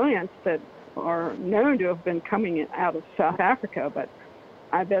extremely brilliant that are known to have been coming out of South Africa, but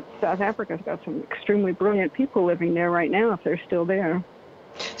I bet South Africa's got some extremely brilliant people living there right now if they're still there.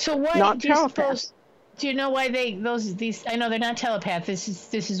 So why do you suppose? Do you know why these? I know they're not telepaths.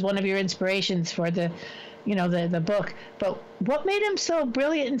 This is one of your inspirations for the book. But what made them so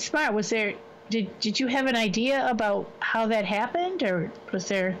brilliant and smart? Was there? Did you have an idea about how that happened, or was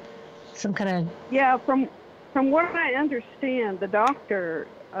there some kind of? Yeah, from what I understand, the doctor.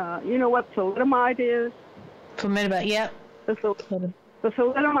 You know what thalidomide is? Thalidomide, yep. The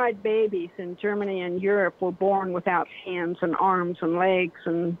thalidomide babies in Germany and Europe were born without hands and arms and legs,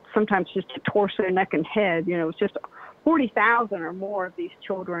 and sometimes just a torso, neck, and head. It's just 40,000 or more of these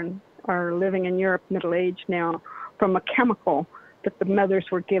children are living in Europe, middle age now, from a chemical that the mothers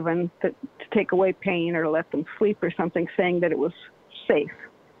were given to take away pain or let them sleep or something, saying that it was safe.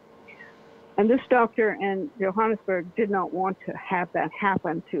 And this doctor in Johannesburg did not want to have that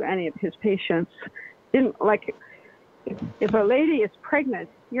happen to any of his patients. Didn't like, if a lady is pregnant,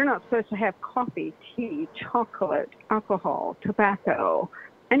 you're not supposed to have coffee, tea, chocolate, alcohol, tobacco,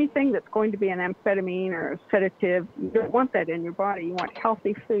 anything that's going to be an amphetamine or a sedative. You don't want that in your body. You want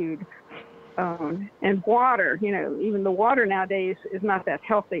healthy food. And water, even the water nowadays is not that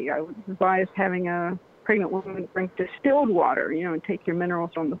healthy. I would advise having a pregnant woman drink distilled water, and take your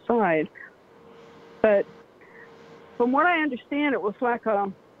minerals on the side. But from what I understand, it was like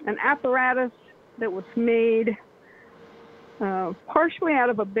an apparatus that was made partially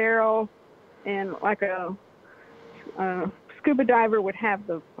out of a barrel, and like a scuba diver would have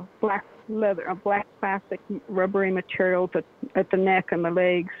the black leather, a black plastic rubbery material at the neck and the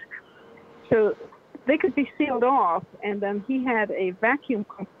legs. So they could be sealed off, and then he had a vacuum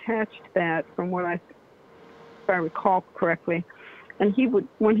pump attached to that, if I recall correctly. And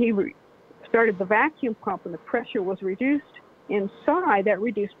when he started the vacuum pump and the pressure was reduced inside, that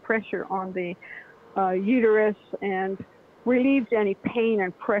reduced pressure on the uterus and relieved any pain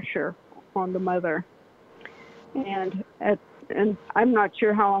and pressure on the mother. And I'm not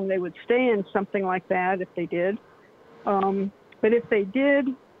sure how long they would stay in something like that if they did. But if they did,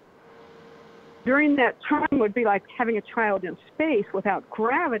 during that time would be like having a child in space without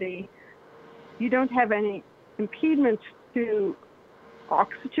gravity. You don't have any impediments to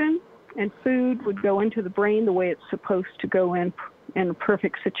oxygen, and food would go into the brain the way it's supposed to go in a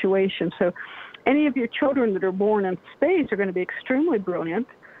perfect situation. So any of your children that are born in space are going to be extremely brilliant,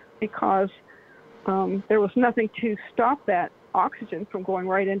 because there was nothing to stop that oxygen from going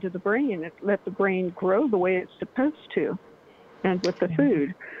right into the brain. It let the brain grow the way it's supposed to, and with the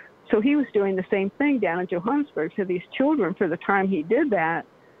food. So he was doing the same thing down in Johannesburg. So these children, for the time he did that,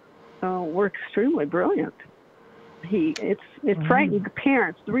 were extremely brilliant. It frightened the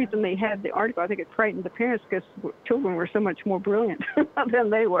parents. The reason they had the article, I think it frightened the parents, because children were so much more brilliant than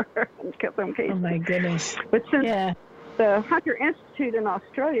they were in some cases. Oh my goodness! But since the Hunter Institute in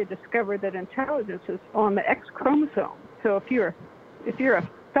Australia discovered that intelligence is on the X chromosome, so if you're a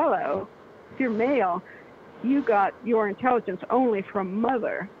fellow, if you're male, you got your intelligence only from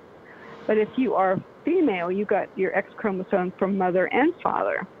mother. But if you are female, you got your X chromosome from mother and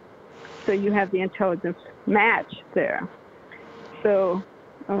father. So you have the intelligence match there. So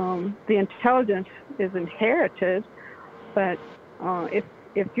the intelligence is inherited, but if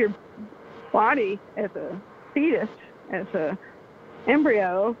your body as a fetus, as a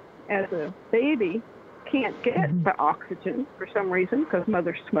embryo, as a baby, can't get the oxygen for some reason because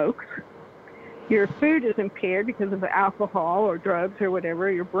mother smokes, your food is impaired because of alcohol or drugs or whatever,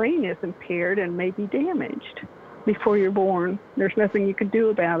 your brain is impaired and may be damaged before you're born. There's nothing you can do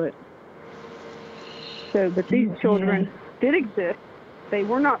about it. So, but these children did exist. They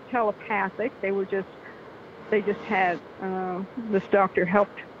were not telepathic. They just had, this doctor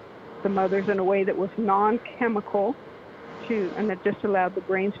helped the mothers in a way that was non-chemical, and that just allowed the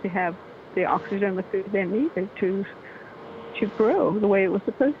brains to have the oxygen and the food they needed to grow the way it was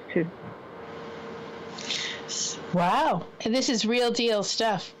supposed to. Wow. And this is real deal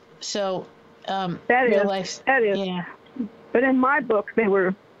stuff. So, that real is, life. That is. Yeah. But in my book, they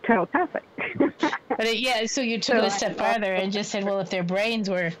were telepathic. But so you took it a step farther and just said, well, if their brains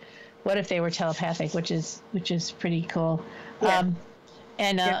were, what if they were telepathic, which is pretty cool.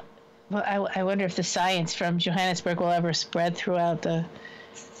 Yeah. Well, I wonder if the science from Johannesburg will ever spread throughout the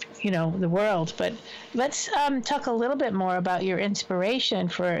world. But let's talk a little bit more about your inspiration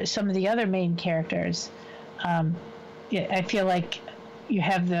for some of the other main characters. I feel like you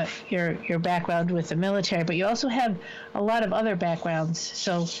have your background with the military, but you also have a lot of other backgrounds.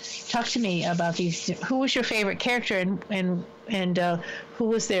 So talk to me about these. Who was your favorite character, and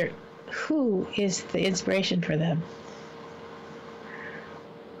who is the inspiration for them?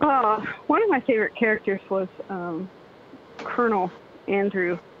 One of my favorite characters was Colonel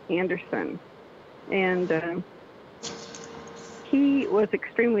Andrew Anderson, and he was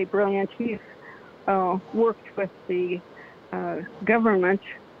extremely brilliant. He's worked with the government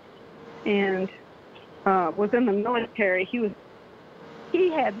and was in the military. He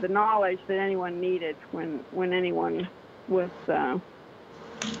had the knowledge that anyone needed when anyone was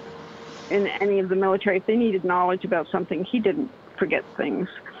in any of the military. If they needed knowledge about something, he didn't forget things,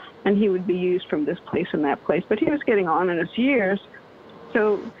 and he would be used from this place and that place. But he was getting on in his years,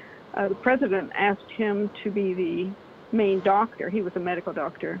 so the president asked him to be the main doctor. He was a medical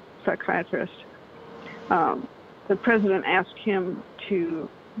doctor, psychiatrist. The the president asked him to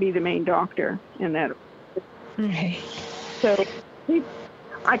be the main doctor in that. Okay. So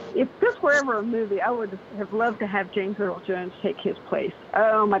if this were ever a movie, I would have loved to have James Earl Jones take his place.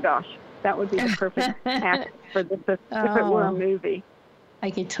 Oh my gosh, that would be the perfect actor for this if it were a movie. I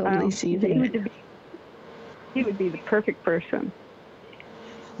could totally see that. He would be the perfect person.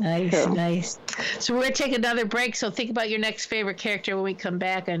 Nice. So we're going to take another break. So think about your next favorite character when we come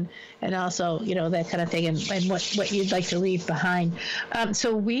back, and also, that kind of thing, and what you'd like to leave behind.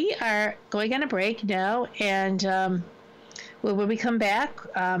 So we are going on a break now, and when we come back,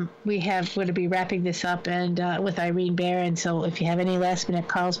 we're going to be wrapping this up and with Irene Barron. So if you have any last-minute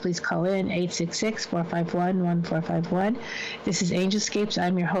calls, please call in 866-451-1451. This is Angelscapes.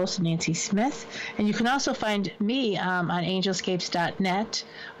 I'm your host, Nancy Smith. And you can also find me on angelscapes.net,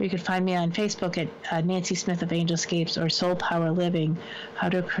 or you can find me on Facebook at Nancy Smith of Angelscapes, or Soul Power Living, How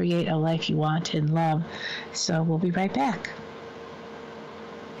to Create a Life You Want and Love. So we'll be right back.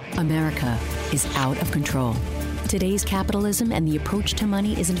 America is out of control. Today's capitalism and the approach to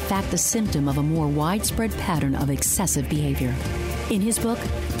money is in fact the symptom of a more widespread pattern of excessive behavior. In his book,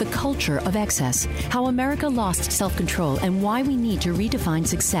 The Culture of Excess, How America Lost Self-Control and Why We Need to Redefine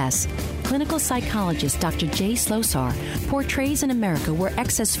Success, clinical psychologist Dr. Jay Slosar portrays an America where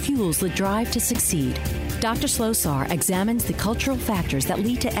excess fuels the drive to succeed. Dr. Slosar examines the cultural factors that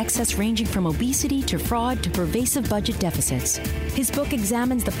lead to excess, ranging from obesity to fraud to pervasive budget deficits. His book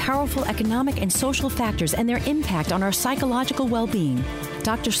examines the powerful economic and social factors and their impact on our psychological well-being.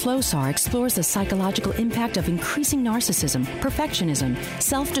 Dr. Slosar explores the psychological impact of increasing narcissism, perfectionism,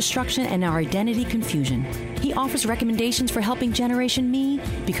 self-destruction, and our identity confusion. He offers recommendations for helping Generation Me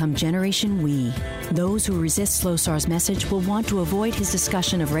become Generation We. Those who resist Slosar's message will want to avoid his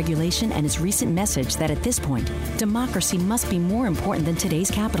discussion of regulation and his recent message that at this point, democracy must be more important than today's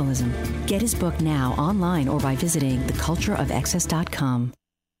capitalism. Get his book now online or by visiting thecultureofexcess.com.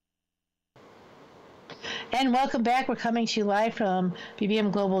 And welcome back. We're coming to you live from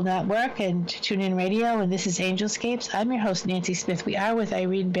BBM Global Network and TuneIn Radio, and this is Angelscapes. I'm your host, Nancy Smith. We are with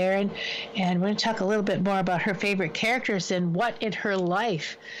Irene Barron, and we're going to talk a little bit more about her favorite characters and what in her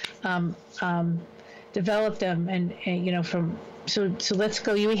life developed them. And so let's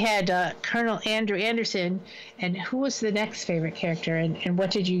go. We had Colonel Andrew Anderson, and who was the next favorite character, and what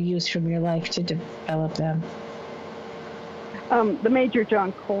did you use from your life to develop them? The Major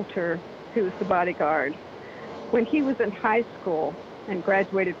John Coulter, who was the bodyguard. When he was in high school and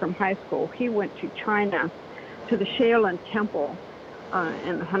graduated from high school, he went to China, to the Shaolin Temple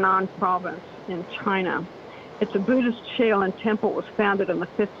in the Henan province in China. It's a Buddhist Shaolin temple. It was founded in the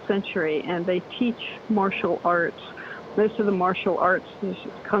 5th century, and they teach martial arts. Most of the martial arts,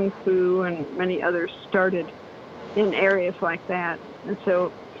 Kung Fu and many others, started in areas like that. And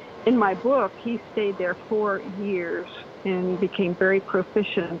so in my book, he stayed there 4 years and became very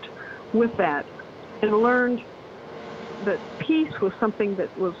proficient with that, and learned that peace was something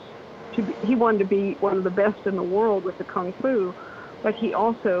that was he wanted to be one of the best in the world with the Kung Fu, but he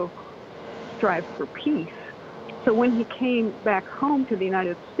also strived for peace. So when he came back home to the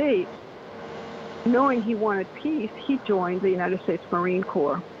United States, knowing he wanted peace, he joined the United States Marine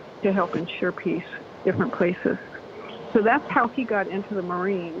Corps to help ensure peace in different places. So that's how he got into the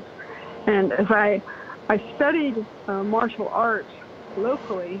Marines. And as I studied martial arts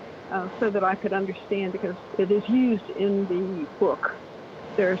locally, so that I could understand, because it is used in the book.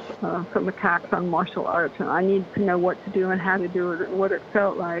 There's some attacks on martial arts, and I needed to know what to do and how to do it and what it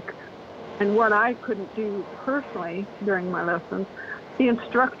felt like. And what I couldn't do personally during my lessons, the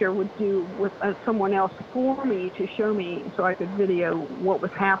instructor would do with someone else for me to show me, so I could video what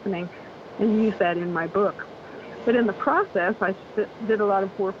was happening and use that in my book. But in the process, I did a lot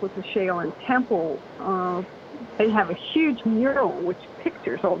of work with the Shaolin Temple. They have a huge mural which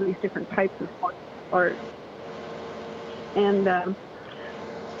pictures all these different types of art. And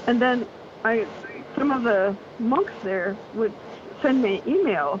then some of the monks there would send me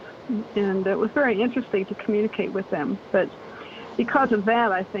emails, and it was very interesting to communicate with them. But because of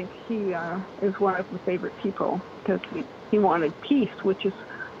that, I think he is one of my favorite people, because he wanted peace, which is,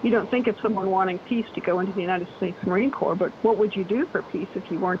 you don't think of someone wanting peace to go into the United States Marine Corps, but what would you do for peace if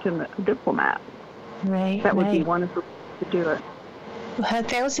you weren't a diplomat? Right. That would be one of the ways to do it. Well,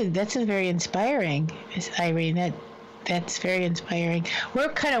 that's a very inspiring, Irene. That's very inspiring. We're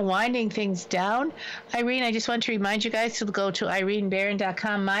kind of winding things down. Irene, I just want to remind you guys to go to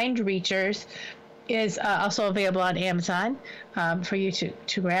irenebarron.com. Mind Reachers is also available on Amazon for you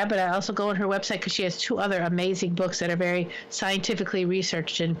to grab. But I also go on her website because she has 2 other amazing books that are very scientifically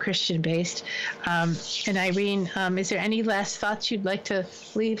researched and Christian-based. And Irene, is there any last thoughts you'd like to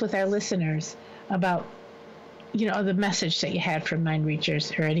leave with our listeners about the message that you had from Mind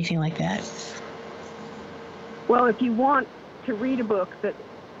Reachers or anything like that? Well, if you want to read a book that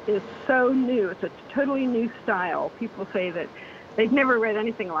is so new, it's a totally new style. People say that they've never read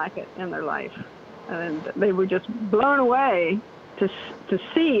anything like it in their life, and they were just blown away to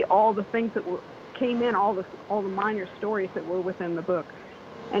see all the things that came in, all the minor stories that were within the book.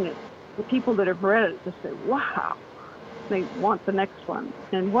 And the people that have read it just say, wow, they want the next one.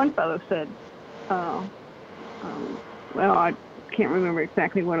 And one fellow said, well, I can't remember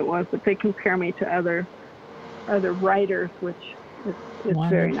exactly what it was, but they compare me to other writers, which is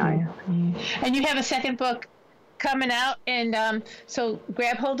very nice. And you have a second book coming out, and so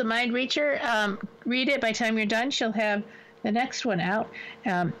grab hold of Mind Reacher, read it. By the time you're done, she'll have the next one out,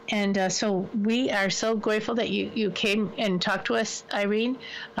 and so we are so grateful that you came and talked to us, Irene.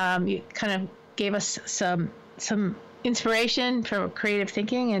 You kind of gave us some inspiration for creative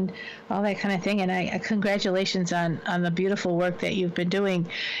thinking and all that kind of thing, and I congratulations on the beautiful work that you've been doing.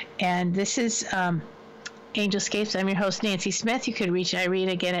 And this is Angelscapes. I'm your host, Nancy Smith. You could reach Irene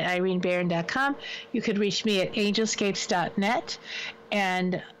again at irenebarron.com. You could reach me at angelscapes.net,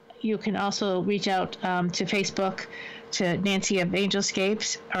 and you can also reach out to Facebook to Nancy of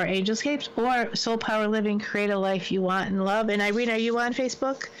Angelscapes or Soul Power Living, Create a Life You Want and Love. And Irene, are you on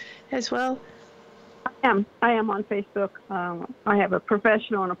Facebook as well? I am on Facebook. I have a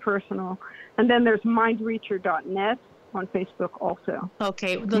professional and a personal. And then there's mindreacher.net on Facebook also.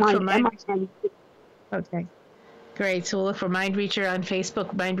 Okay. Look for Mind. Okay. Great. So we'll look for Mind Reacher on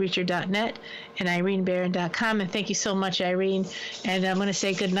Facebook, mindreacher.net, and irenebarron.com. And thank you so much, Irene. And I'm going to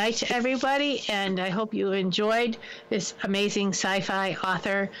say good night to everybody. And I hope you enjoyed this amazing sci-fi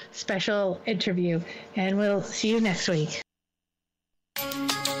author special interview. And we'll see you next week.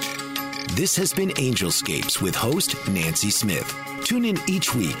 This has been Angelscapes with host Nancy Smith. Tune in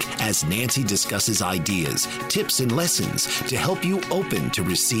each week as Nancy discusses ideas, tips, and lessons to help you open to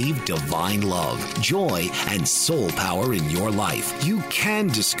receive divine love, joy, and soul power in your life. You can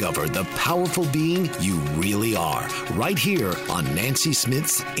discover the powerful being you really are right here on Nancy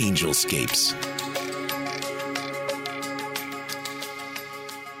Smith's Angelscapes.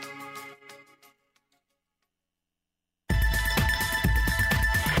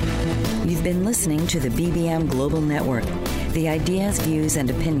 You've been listening to the BBM Global Network. The ideas, views, and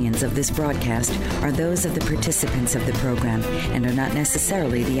opinions of this broadcast are those of the participants of the program and are not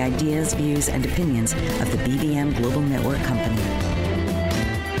necessarily the ideas, views, and opinions of the BBM Global Network Company.